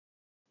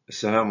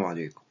Assalamu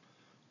alaikum.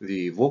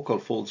 The vocal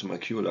folds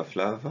macula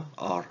flava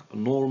are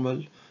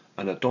normal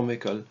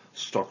anatomical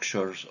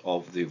structures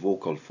of the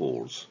vocal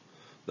folds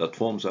that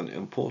forms an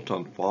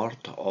important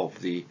part of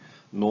the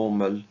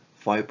normal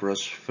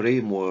fibrous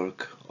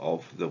framework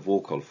of the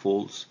vocal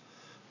folds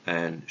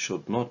and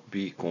should not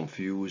be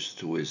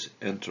confused with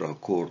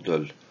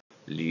intracordal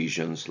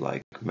lesions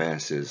like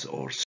masses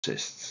or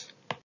cysts.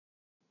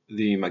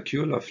 The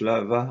macula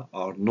flava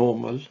are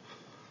normal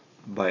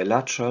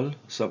bilateral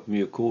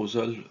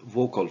submucosal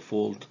vocal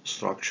fold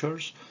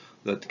structures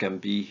that can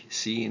be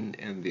seen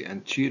in the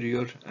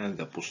anterior and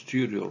the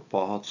posterior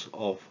parts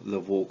of the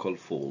vocal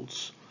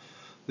folds.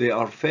 They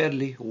are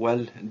fairly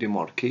well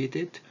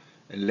demarcated,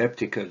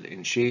 elliptical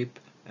in shape,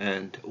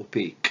 and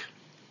opaque.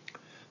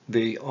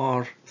 They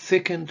are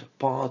thickened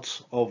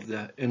parts of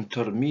the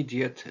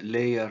intermediate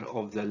layer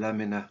of the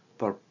lamina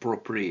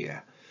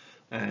propria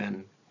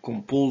and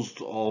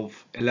composed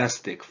of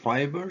elastic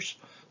fibers,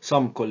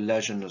 some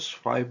collagenous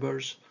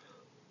fibers,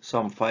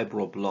 some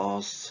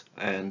fibroblasts,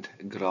 and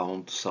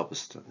ground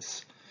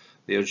substance.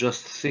 They are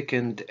just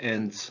thickened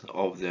ends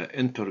of the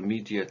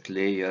intermediate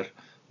layer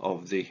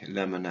of the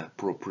lamina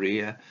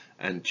propria,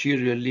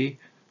 anteriorly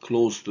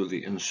close to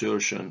the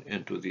insertion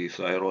into the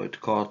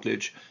thyroid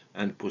cartilage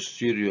and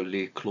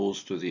posteriorly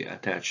close to the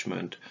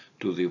attachment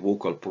to the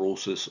vocal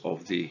process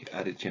of the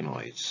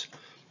arytenoids.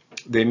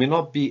 They may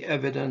not be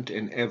evident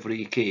in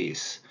every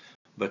case,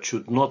 but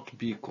should not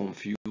be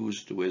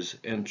confused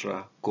with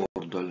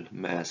intracordal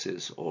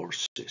masses or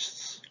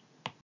cysts.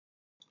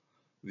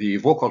 The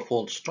vocal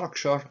fold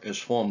structure is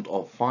formed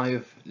of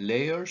 5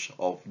 layers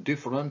of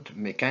different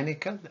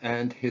mechanical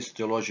and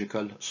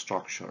histological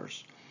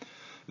structures.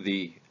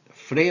 The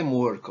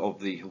framework of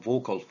the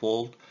vocal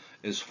fold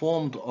is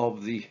formed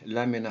of the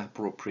lamina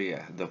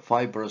propria, the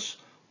fibrous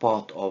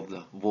part of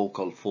the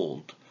vocal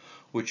fold,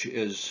 which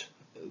is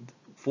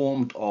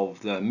formed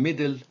of the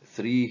middle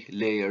 3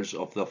 layers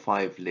of the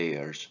 5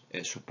 layers,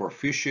 a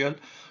superficial,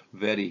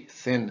 very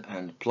thin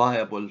and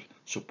pliable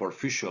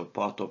superficial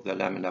part of the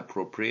lamina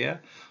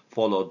propria,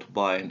 followed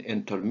by an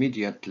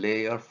intermediate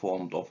layer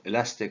formed of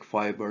elastic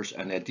fibers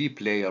and a deep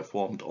layer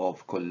formed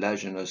of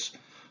collagenous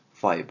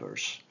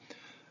fibers.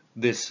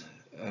 This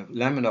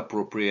lamina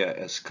propria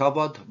is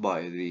covered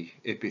by the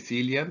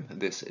epithelium.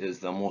 This is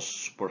the most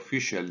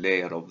superficial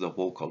layer of the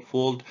vocal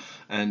fold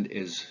and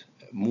is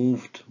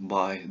moved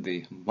by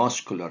the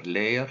muscular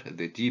layer,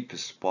 the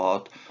deepest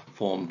part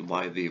formed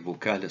by the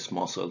vocalis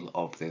muscle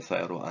of the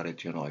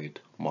thyroarytenoid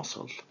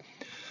muscle.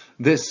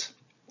 This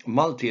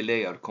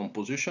multi-layer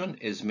composition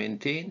is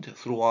maintained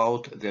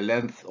throughout the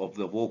length of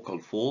the vocal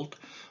fold,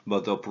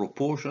 but the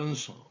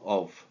proportions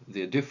of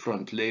the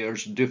different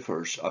layers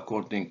differs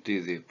according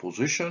to the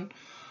position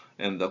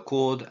in the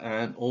code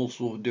and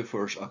also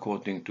differs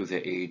according to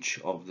the age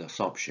of the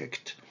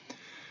subject.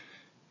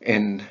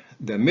 In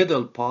the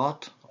middle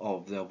part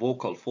of the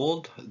vocal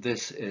fold,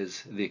 this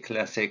is the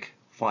classic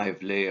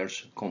 5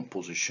 layers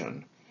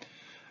composition.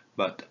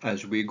 But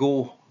as we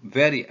go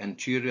very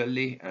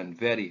anteriorly and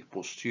very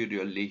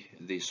posteriorly,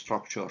 the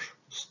structure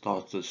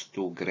starts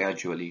to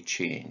gradually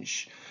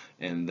change.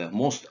 In the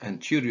most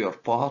anterior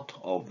part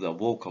of the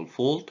vocal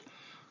fold,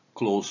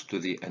 close to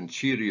the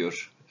anterior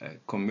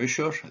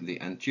commissure, the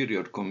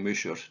anterior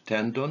commissure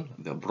tendon,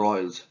 the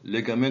Broyle's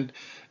ligament,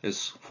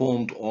 is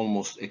formed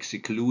almost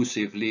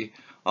exclusively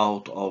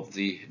out of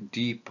the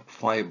deep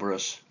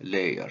fibrous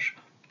layer,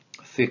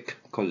 thick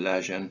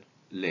collagen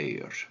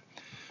layer.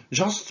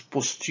 Just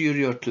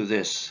posterior to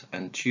this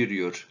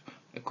anterior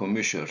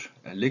commissure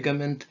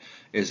ligament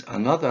is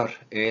another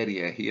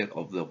area here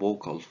of the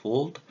vocal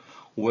fold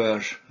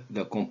where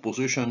the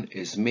composition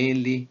is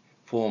mainly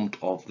formed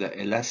of the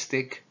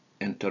elastic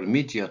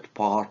intermediate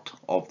part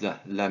of the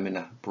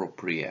lamina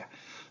propria.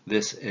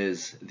 This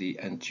is the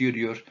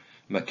anterior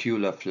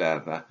macula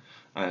flava,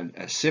 and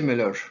a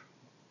similar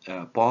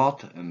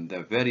part in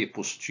the very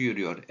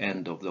posterior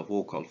end of the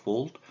vocal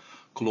fold,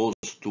 close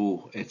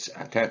to its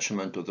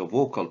attachment to the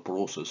vocal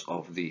process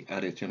of the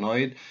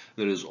arytenoid.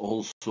 There is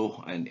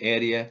also an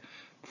area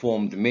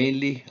formed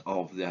mainly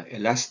of the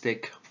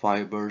elastic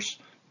fibers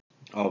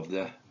of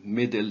the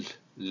middle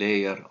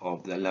layer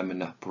of the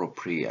lamina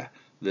propria.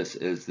 This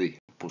is the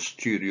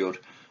posterior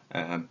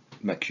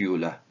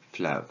macula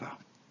flava.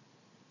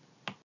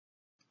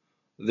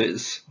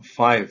 This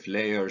 5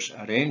 layers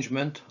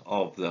arrangement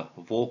of the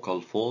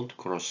vocal fold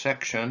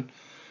cross-section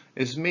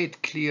is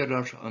made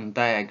clearer on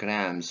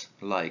diagrams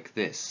like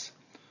this,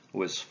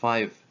 with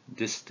 5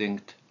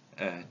 distinct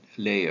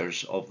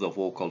layers of the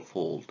vocal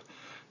fold.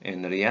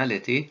 In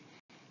reality,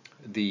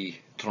 the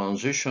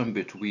transition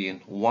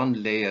between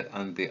one layer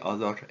and the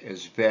other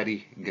is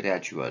very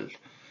gradual,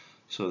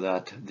 so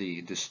that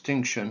the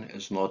distinction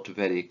is not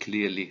very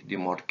clearly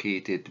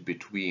demarcated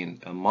between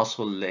a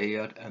muscle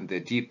layer and the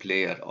deep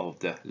layer of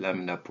the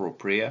lamina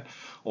propria,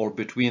 or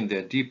between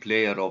the deep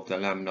layer of the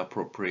lamina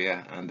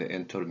propria and the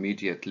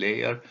intermediate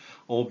layer,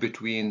 or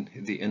between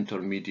the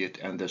intermediate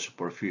and the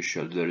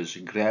superficial. There is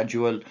a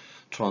gradual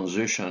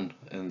transition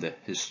in the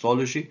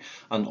histology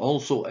and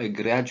also a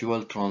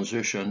gradual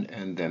transition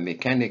in the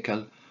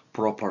mechanical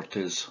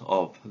properties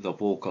of the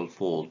vocal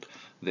fold: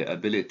 the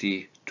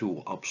ability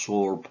to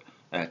absorb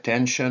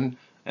tension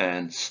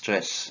and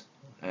stress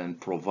and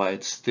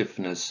provide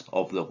stiffness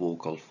of the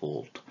vocal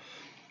fold.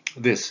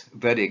 This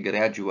very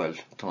gradual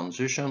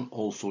transition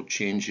also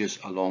changes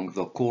along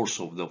the course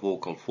of the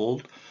vocal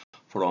fold,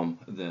 from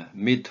the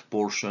mid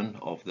portion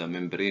of the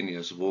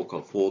membranous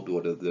vocal fold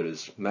where there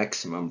is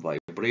maximum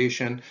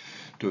vibration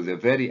to the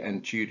very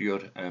anterior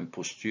and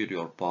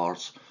posterior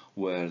parts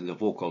where the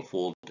vocal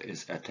fold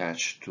is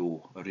attached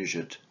to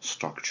rigid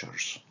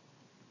structures.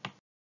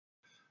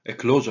 A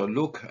closer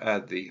look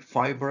at the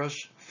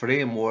fibrous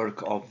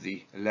framework of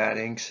the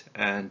larynx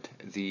and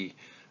the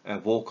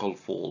vocal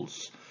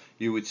folds.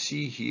 You would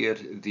see here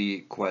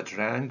the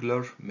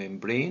quadrangular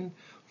membrane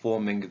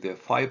forming the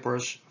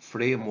fibrous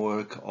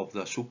framework of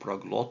the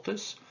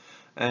supraglottis,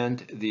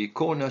 and the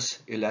conus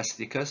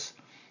elasticus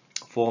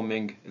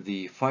forming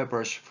the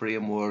fibrous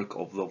framework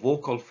of the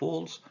vocal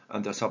folds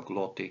and the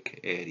subglottic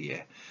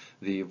area.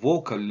 The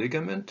vocal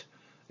ligament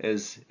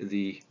is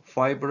the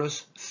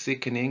fibrous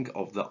thickening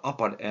of the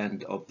upper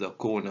end of the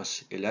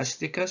conus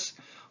elasticus,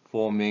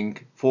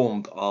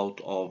 formed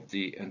out of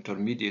the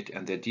intermediate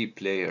and the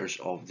deep layers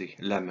of the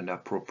lamina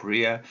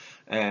propria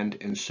and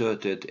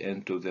inserted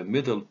into the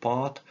middle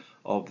part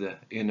of the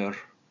inner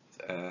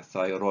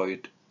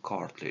thyroid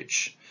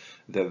cartilage.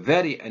 The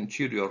very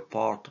anterior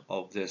part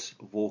of this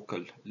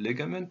vocal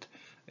ligament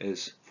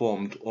is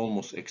formed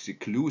almost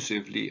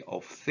exclusively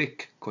of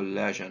thick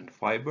collagen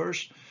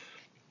fibers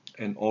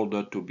in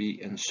order to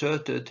be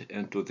inserted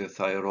into the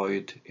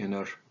thyroid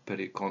inner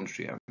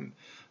perichondrium.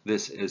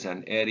 This is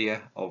an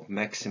area of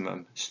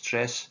maximum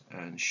stress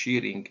and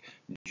shearing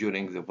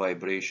during the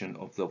vibration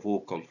of the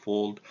vocal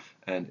fold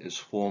and is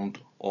formed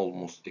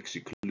almost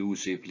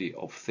exclusively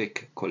of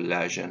thick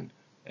collagen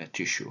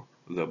tissue,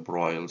 the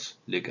Broyle's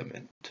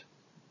ligament.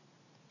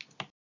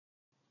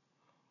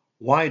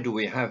 Why do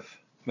we have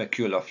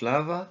macula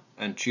flava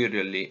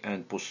anteriorly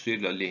and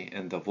posteriorly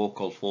in the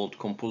vocal fold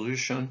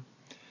composition?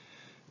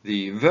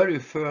 The very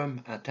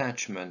firm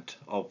attachment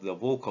of the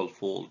vocal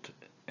fold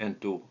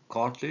into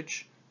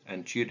cartilage,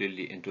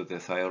 anteriorly into the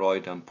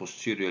thyroid and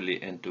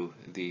posteriorly into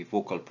the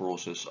vocal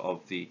process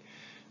of the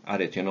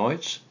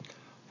arytenoids,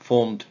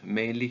 formed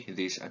mainly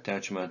this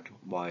attachment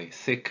by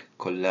thick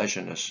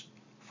collagenous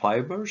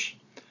fibers,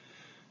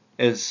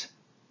 is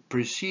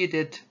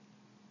preceded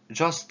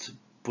just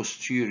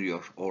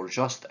posterior or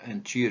just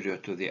anterior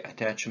to the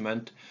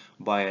attachment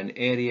by an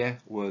area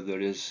where there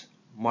is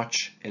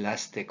much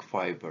elastic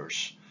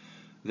fibers.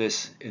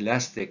 This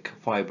elastic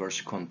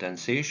fibers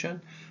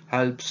condensation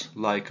helps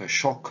like a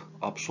shock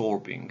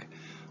absorbing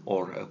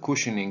or a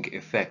cushioning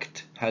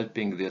effect,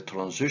 helping the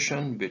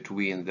transition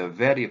between the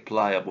very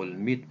pliable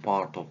mid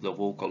part of the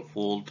vocal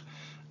fold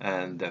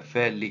and the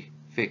fairly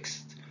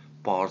fixed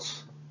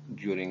parts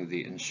during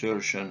the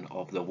insertion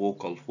of the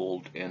vocal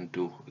fold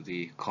into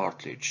the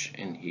cartilage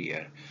in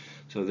here.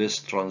 So this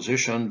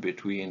transition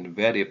between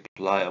very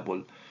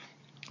pliable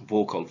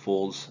vocal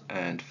folds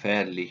and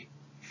fairly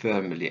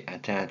firmly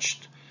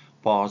attached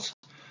parts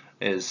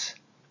is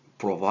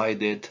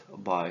provided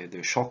by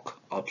the shock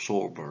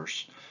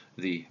absorbers,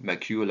 the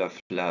macula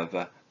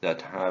flava,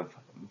 that have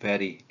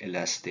very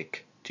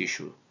elastic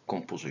tissue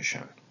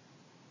composition.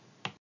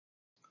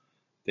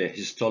 The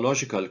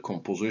histological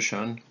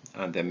composition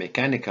and the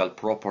mechanical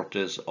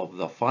properties of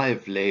the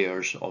 5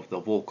 layers of the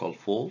vocal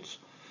folds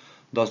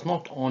does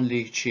not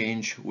only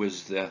change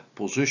with the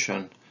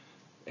position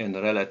in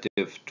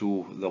relative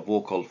to the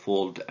vocal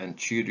fold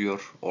anterior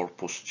or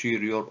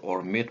posterior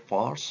or mid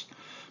parts,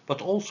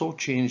 but also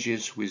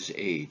changes with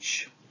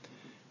age.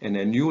 In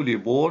a newly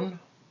born,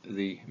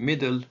 the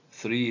middle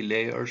 3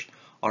 layers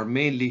are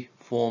mainly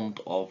formed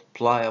of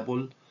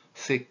pliable,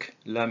 thick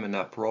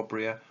lamina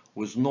propria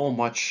with no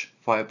much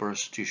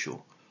fibrous tissue,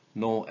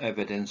 no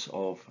evidence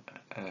of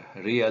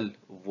a real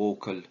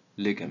vocal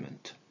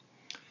ligament.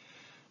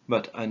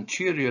 But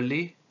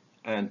anteriorly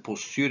and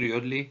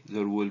posteriorly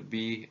there will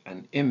be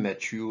an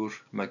immature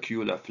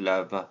macula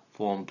flava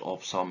formed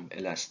of some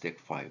elastic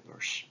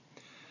fibers.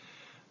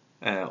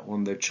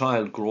 When the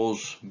child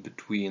grows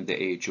between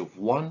the age of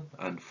 1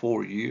 and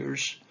 4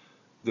 years,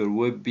 there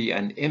will be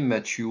an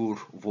immature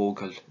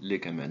vocal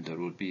ligament. There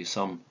will be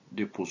some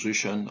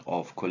deposition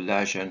of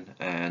collagen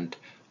and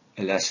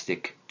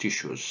elastic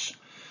tissues.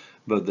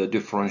 But the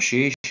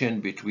differentiation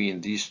between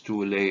these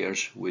 2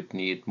 layers would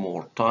need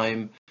more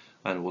time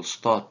and will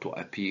start to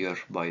appear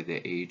by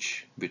the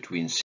age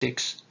between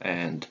 6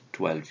 and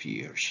 12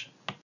 years.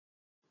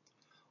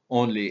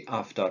 Only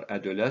after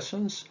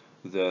adolescence,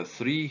 the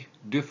 3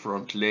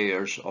 different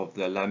layers of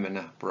the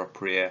lamina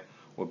propria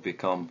will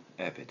become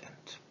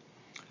evident.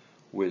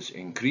 With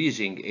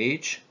increasing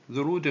age,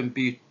 there wouldn't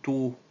be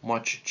too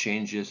much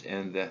changes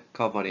in the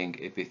covering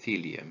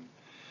epithelium,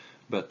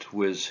 but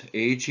with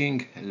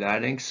aging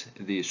larynx,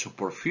 the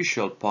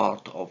superficial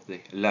part of the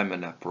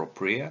lamina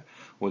propria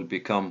will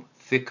become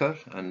thicker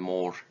and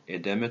more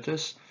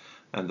edematous,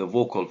 and the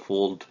vocal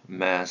fold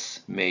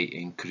mass may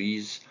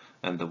increase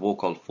and the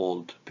vocal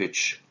fold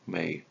pitch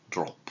may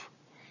drop.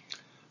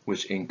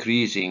 With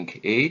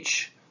increasing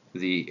age,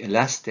 the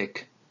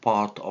elastic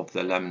part of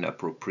the lamina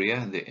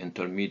propria, the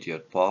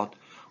intermediate part,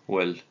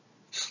 will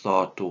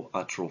start to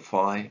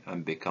atrophy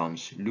and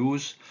becomes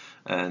loose,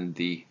 and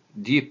the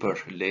deeper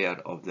layer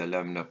of the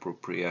lamina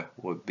propria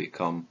will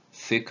become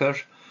thicker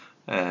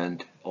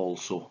and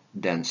also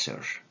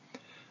denser.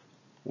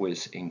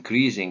 With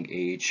increasing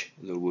age,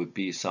 there will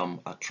be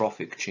some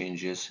atrophic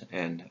changes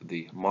in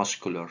the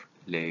muscular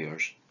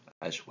layers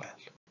as well.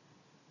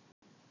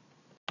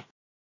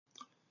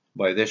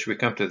 By this, we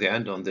come to the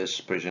end on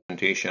this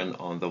presentation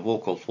on the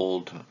vocal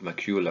fold,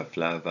 macula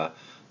flava,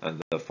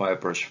 and the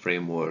fibrous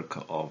framework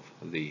of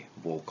the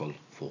vocal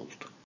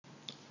fold.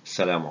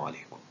 Assalamu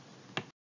alaikum.